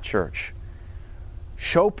out in my church.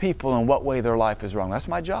 Show people in what way their life is wrong. That's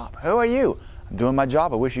my job. Who are you? I'm doing my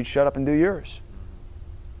job. I wish you'd shut up and do yours.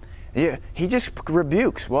 He just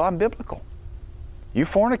rebukes. Well, I'm biblical. You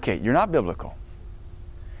fornicate. You're not biblical.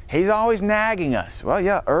 He's always nagging us. Well,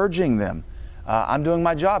 yeah, urging them. I'm doing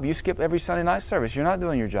my job. You skip every Sunday night service. You're not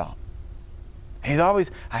doing your job. He's always,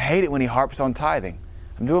 I hate it when he harps on tithing.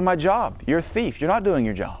 I'm doing my job. You're a thief. You're not doing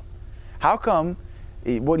your job. How come,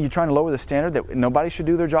 what are you trying to lower the standard that nobody should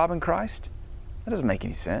do their job in Christ? That doesn't make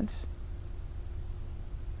any sense.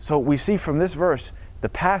 So we see from this verse, the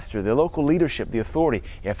pastor, the local leadership, the authority.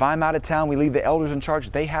 If I'm out of town, we leave the elders in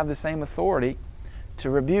charge. They have the same authority to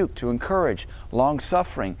rebuke, to encourage,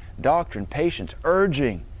 long-suffering, doctrine, patience,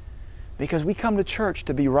 urging. Because we come to church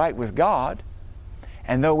to be right with God.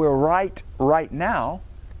 And though we're right now,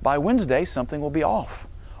 by Wednesday something will be off.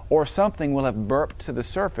 Or something will have burped to the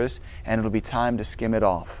surface and it'll be time to skim it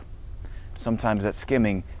off. Sometimes that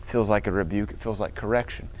skimming feels like a rebuke, it feels like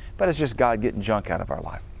correction. But it's just God getting junk out of our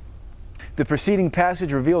life. The preceding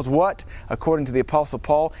passage reveals what, according to the Apostle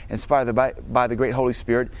Paul, inspired by the great Holy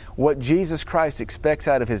Spirit, what Jesus Christ expects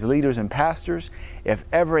out of His leaders and pastors. If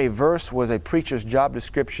ever a verse was a preacher's job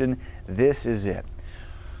description, this is it.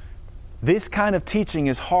 This kind of teaching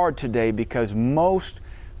is hard today because most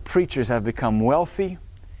preachers have become wealthy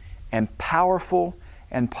and powerful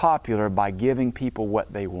and popular by giving people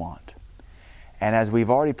what they want. And as we've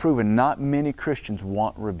already proven, not many Christians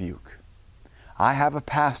want rebuke. I have a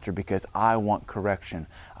pastor because I want correction.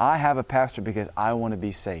 I have a pastor because I want to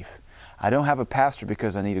be safe. I don't have a pastor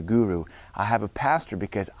because I need a guru. I have a pastor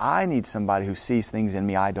because I need somebody who sees things in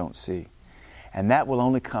me I don't see. And that will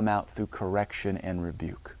only come out through correction and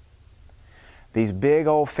rebuke. These big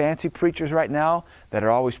old fancy preachers right now that are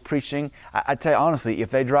always preaching, I tell you honestly, if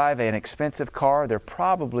they drive an expensive car, they're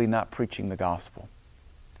probably not preaching the gospel.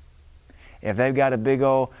 If they've got a big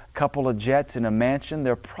old couple of jets in a mansion,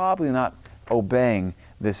 they're probably not obeying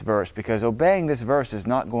this verse, because obeying this verse is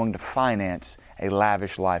not going to finance a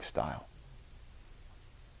lavish lifestyle.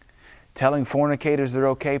 Telling fornicators they're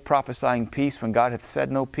okay, prophesying peace when God hath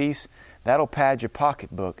said no peace, that'll pad your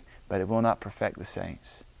pocketbook, but it will not perfect the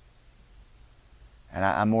saints. And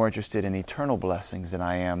I'm more interested in eternal blessings than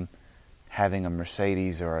I am having a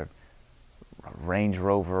Mercedes or a Range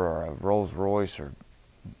Rover or a Rolls Royce or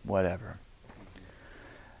whatever.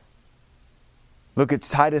 Look at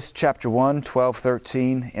Titus chapter 1, 12,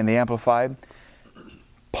 13 in the Amplified.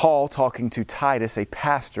 Paul talking to Titus, a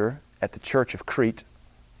pastor at the church of Crete.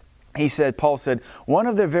 Paul said, one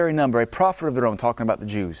of their very number, a prophet of their own, talking about the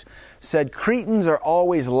Jews, said, Cretans are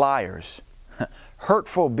always liars,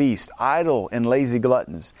 hurtful beasts, idle and lazy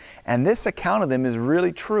gluttons. And this account of them is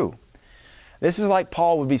really true. This is like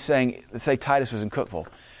Paul would be saying, say Titus was in Cookeville.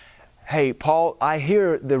 Hey, Paul, I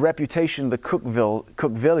hear the reputation of the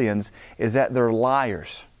Cookvillians is that they're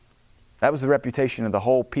liars. That was the reputation of the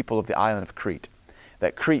whole people of the island of Crete.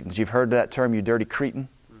 That Cretans, you've heard that term, you dirty Cretan?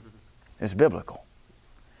 It's biblical.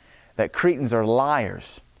 That Cretans are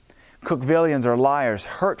liars. Cookvillians are liars,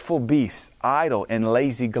 hurtful beasts, idle and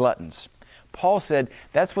lazy gluttons. Paul said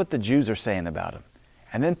that's what the Jews are saying about them.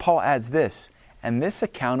 And then Paul adds this, and this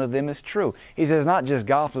account of them is true. He says not just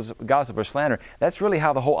gossip or slander, that's really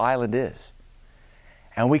how the whole island is.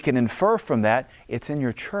 And we can infer from that, it's in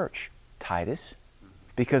your church, Titus,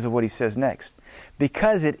 because of what he says next.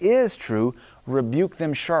 Because it is true, rebuke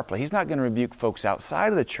them sharply. He's not going to rebuke folks outside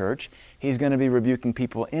of the church. He's going to be rebuking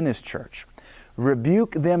people in his church.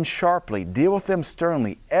 Rebuke them sharply, deal with them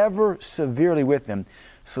sternly, ever severely with them,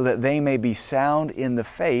 so that they may be sound in the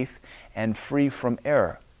faith and free from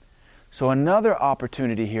error. So another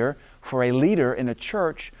opportunity here for a leader in a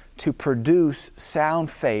church to produce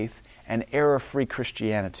sound faith and error-free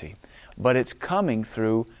Christianity. But it's coming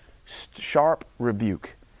through sharp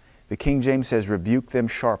rebuke. The King James says, rebuke them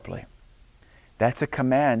sharply. That's a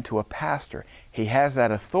command to a pastor. He has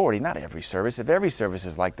that authority, not every service. If every service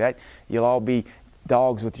is like that, you'll all be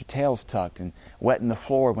dogs with your tails tucked and wetting the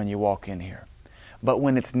floor when you walk in here. But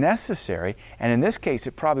when it's necessary, and in this case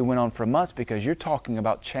it probably went on for months because you're talking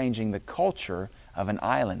about changing the culture of an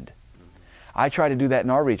island. I try to do that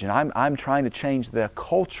in our region. I'm trying to change the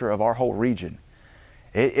culture of our whole region.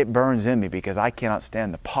 It burns in me because I cannot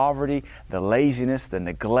stand the poverty, the laziness, the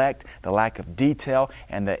neglect, the lack of detail,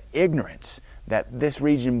 and the ignorance that this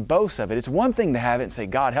region boasts of it. It's one thing to have it and say,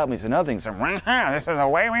 God help me. It's another thing to say, this is the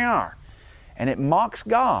way we are. And it mocks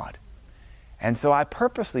God. And so I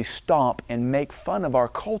purposely stomp and make fun of our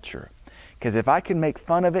culture. Because if I can make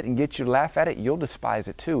fun of it and get you to laugh at it, you'll despise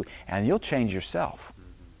it too. And you'll change yourself.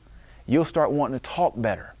 You'll start wanting to talk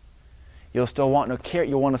better. You'll want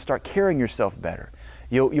to start carrying yourself better.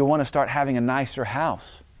 You'll want to start having a nicer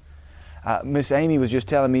house. Miss Amy was just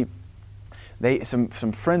telling me, some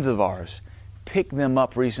friends of ours picked them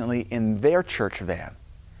up recently in their church van.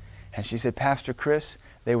 And she said, Pastor Chris,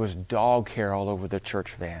 there was dog hair all over their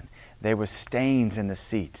church van. There were stains in the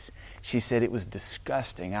seats. She said it was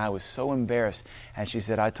disgusting. I was so embarrassed. And she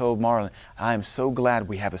said, I told Marlon, I am so glad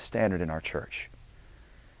we have a standard in our church.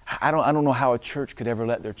 I don't know how a church could ever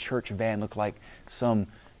let their church van look like some,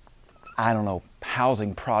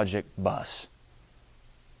 housing project bus.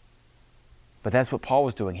 But that's what Paul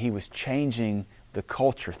was doing. He was changing the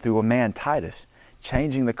culture through a man, Titus,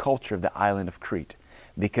 changing the culture of the island of Crete.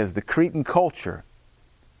 Because the Cretan culture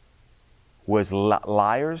was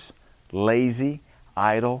liars, lazy,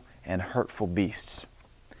 idle, and hurtful beasts.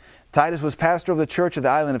 Titus was pastor of the church of the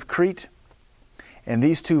island of Crete. In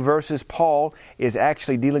these two verses, Paul is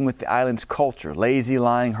actually dealing with the island's culture, lazy,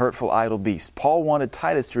 lying, hurtful, idle beasts. Paul wanted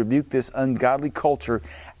Titus to rebuke this ungodly culture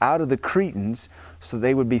out of the Cretans so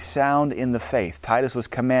they would be sound in the faith. Titus was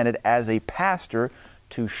commanded as a pastor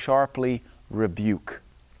to sharply rebuke.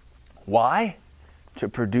 Why? To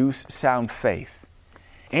produce sound faith.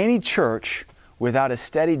 Any church without a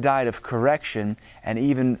steady diet of correction and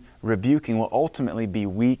even rebuking will ultimately be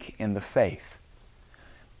weak in the faith.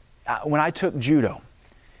 When I took judo,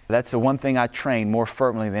 that's the one thing I trained more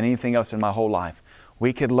firmly than anything else in my whole life.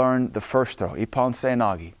 We could learn the first throw, Ippon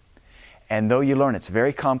Seoi-nage. And though you learn it's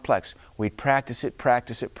very complex, we'd practice it.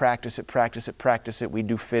 We'd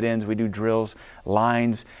do fit-ins, we'd do drills,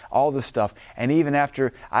 lines, all the stuff. And even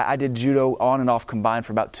after, I did judo on and off combined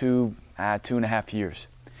for about 2.5 years.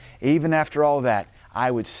 Even after all that,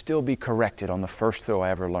 I would still be corrected on the first throw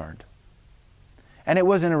I ever learned. And it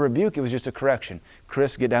wasn't a rebuke, it was just a correction.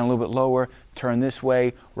 Chris, get down a little bit lower, turn this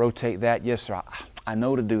way, rotate that. Yes, sir, I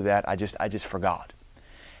know to do that, I just forgot.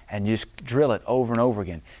 And just drill it over and over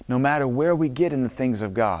again. No matter where we get in the things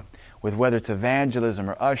of God, with whether it's evangelism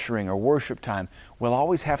or ushering or worship time, we'll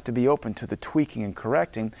always have to be open to the tweaking and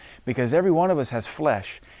correcting, because every one of us has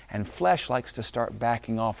flesh, and flesh likes to start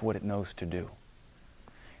backing off what it knows to do.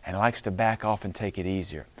 And it likes to back off and take it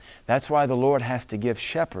easier. That's why the Lord has to give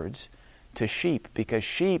shepherds to sheep, because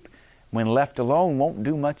sheep, when left alone, won't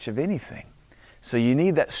do much of anything. So you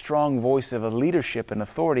need that strong voice of a leadership and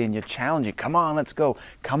authority, and you challenge it. Come on, let's go.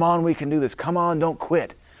 Come on, we can do this. Come on, don't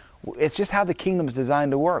quit. It's just how the kingdom's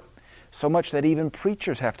designed to work. So much that even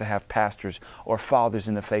preachers have to have pastors or fathers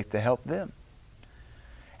in the faith to help them.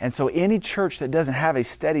 And so any church that doesn't have a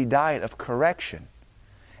steady diet of correction,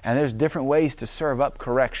 and there's different ways to serve up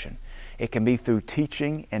correction. It can be through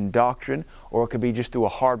teaching and doctrine, or it could be just through a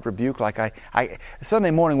hard rebuke. Like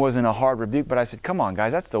Sunday morning wasn't a hard rebuke, but I said, come on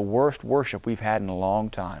guys, that's the worst worship we've had in a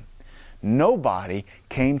long time. Nobody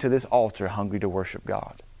came to this altar hungry to worship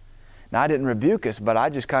God. Now I didn't rebuke us, but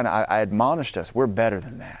I just I admonished us. We're better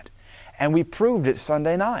than that. And we proved it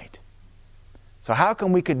Sunday night. So how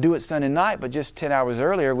come we could do it Sunday night, but just 10 hours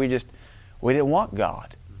earlier we didn't want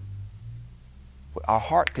God? Our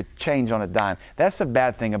heart could change on a dime. That's the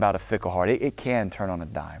bad thing about a fickle heart. It can turn on a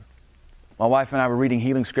dime. My wife and I were reading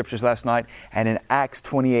healing scriptures last night, and in Acts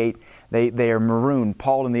 28, they are marooned.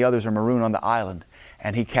 Paul and the others are marooned on the island,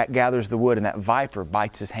 and he gathers the wood, and that viper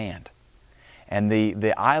bites his hand. And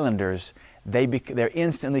the islanders, they're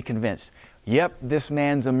instantly convinced, yep, this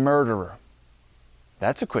man's a murderer.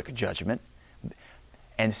 That's a quick judgment.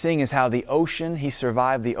 And seeing as how the ocean, he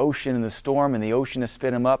survived the ocean and the storm, and the ocean has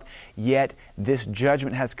spit him up, yet this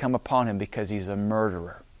judgment has come upon him because he's a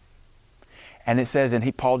murderer. And it says,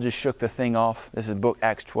 Paul just shook the thing off. This is book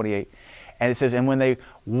Acts 28. And it says, and when they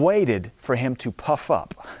waited for him to puff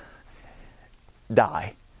up,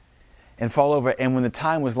 die, and fall over, and when the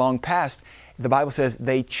time was long past, the Bible says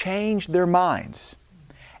they changed their minds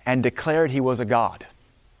and declared he was a god.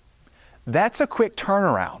 That's a quick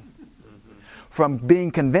turnaround. From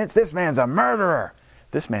being convinced this man's a murderer,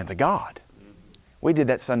 this man's a god. We did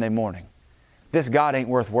that Sunday morning. This God ain't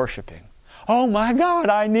worth worshiping. Oh my God,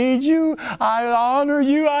 I need you. I honor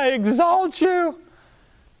you. I exalt you.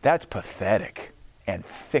 That's pathetic and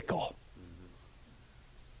fickle.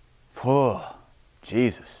 Oh,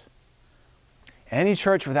 Jesus. Any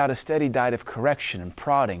church without a steady diet of correction and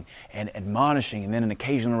prodding and admonishing and then an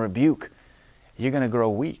occasional rebuke, you're going to grow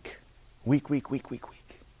weak. Weak.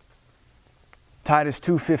 Titus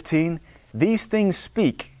 2:15, these things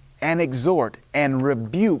speak and exhort and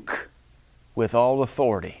rebuke with all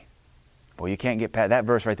authority. Boy, you can't get past that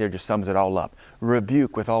verse right there, just sums it all up.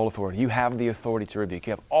 Rebuke with all authority. You have the authority to rebuke.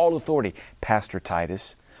 You have all authority, Pastor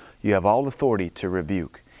Titus. You have all authority to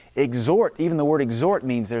rebuke. Exhort, even the word exhort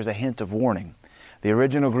means there's a hint of warning. The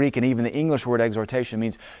original Greek and even the English word exhortation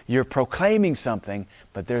means you're proclaiming something,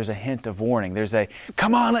 but there's a hint of warning. There's a,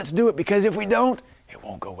 come on, let's do it, because if we don't, it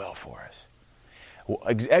won't go well for us. Well,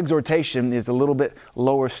 exhortation is a little bit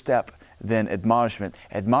lower step than admonishment.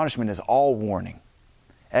 Admonishment is all warning.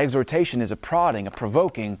 Exhortation is a prodding, a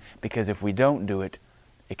provoking, because if we don't do it,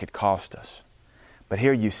 it could cost us. But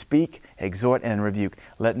here you speak, exhort, and rebuke.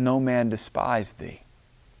 Let no man despise thee.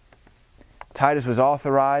 Titus was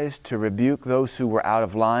authorized to rebuke those who were out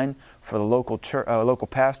of line. For the local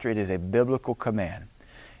pastor, it is a biblical command.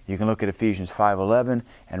 You can look at Ephesians 5:11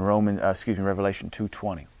 and Revelation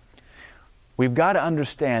 2:20. We've got to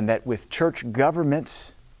understand that with church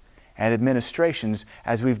governments and administrations,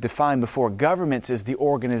 as we've defined before, governments is the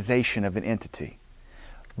organization of an entity.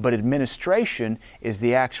 But administration is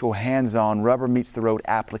the actual hands-on, rubber meets the road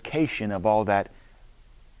application of all that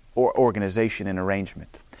organization and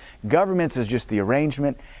arrangement. Governments is just the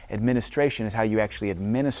arrangement. Administration is how you actually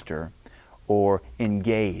administer or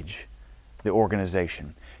engage the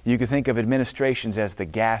organization. You can think of administrations as the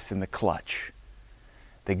gas and the clutch.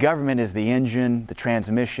 The government is the engine, the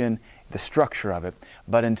transmission, the structure of it.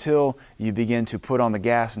 But until you begin to put on the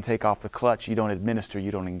gas and take off the clutch, you don't administer,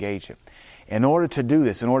 you don't engage it. In order to do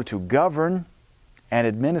this, in order to govern and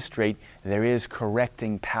administrate, there is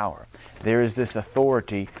correcting power. There is this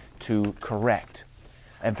authority to correct.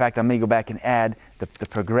 In fact, I may go back and add the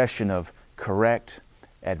progression of correct,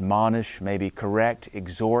 admonish, maybe correct,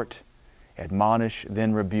 exhort, admonish,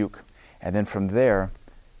 then rebuke. And then from there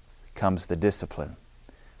comes the discipline,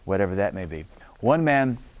 whatever that may be. One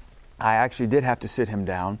man, I actually did have to sit him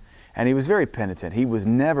down, and he was very penitent. He was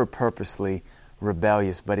never purposely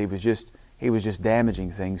rebellious, but he was just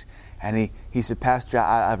damaging things. And he said, Pastor,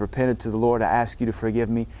 I've repented to the Lord. I ask you to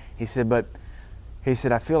forgive me. He said,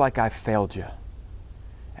 I feel like I failed you.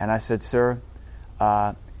 And I said, sir,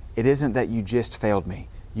 it isn't that you just failed me.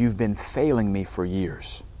 You've been failing me for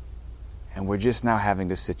years. And we're just now having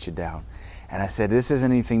to sit you down. And I said, this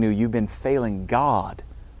isn't anything new. You've been failing God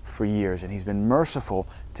for years. And He's been merciful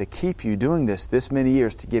to keep you doing this many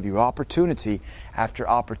years, to give you opportunity after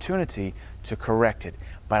opportunity to correct it.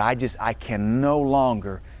 But I can no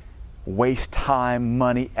longer waste time,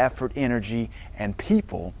 money, effort, energy, and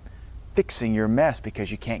people fixing your mess because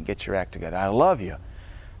you can't get your act together. I love you.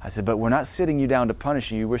 I said, but we're not sitting you down to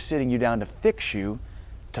punish you. We're sitting you down to fix you,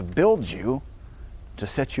 to build you, to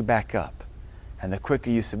set you back up. And the quicker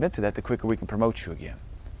you submit to that, the quicker we can promote you again.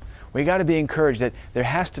 We got to be encouraged that there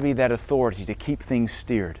has to be that authority to keep things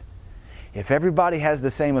steered. If everybody has the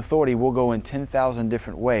same authority, we'll go in 10,000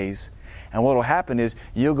 different ways. And what will happen is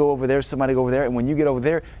you'll go over there, somebody go over there, and when you get over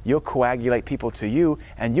there, you'll coagulate people to you,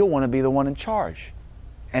 and you'll want to be the one in charge.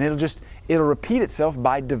 And it'll repeat itself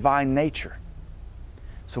by divine nature.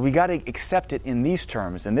 So we got to accept it in these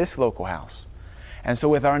terms, in this local house. And so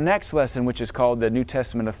with our next lesson, which is called the New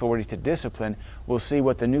Testament Authority to Discipline, we'll see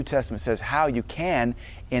what the New Testament says, how you can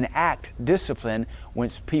enact discipline when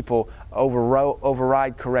people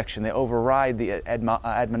override correction, they override the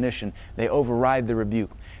admonition, they override the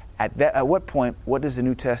rebuke. At what point, what does the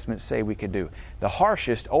New Testament say we could do? The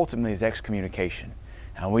harshest ultimately is excommunication.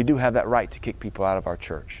 And we do have that right to kick people out of our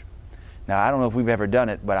church. Now, I don't know if we've ever done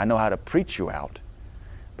it, but I know how to preach you out.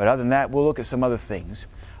 But other than that, we'll look at some other things.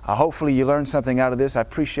 Hopefully you learned something out of this. I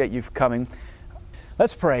appreciate you coming.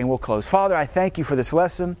 Let's pray and we'll close. Father, I thank you for this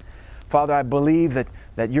lesson. Father, I believe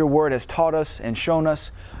that your word has taught us and shown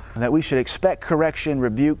us that we should expect correction,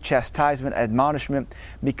 rebuke, chastisement, admonishment,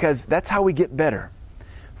 because that's how we get better.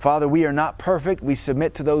 Father, we are not perfect. We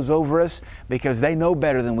submit to those over us because they know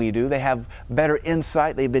better than we do. They have better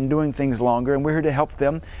insight. They've been doing things longer, and we're here to help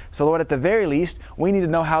them. So, Lord, at the very least, we need to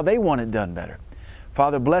know how they want it done better.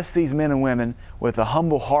 Father, bless these men and women with a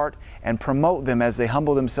humble heart and promote them as they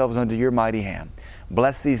humble themselves under your mighty hand.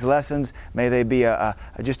 Bless these lessons. May they be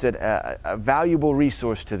just a valuable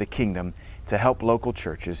resource to the kingdom to help local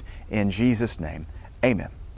churches. In Jesus' name, amen.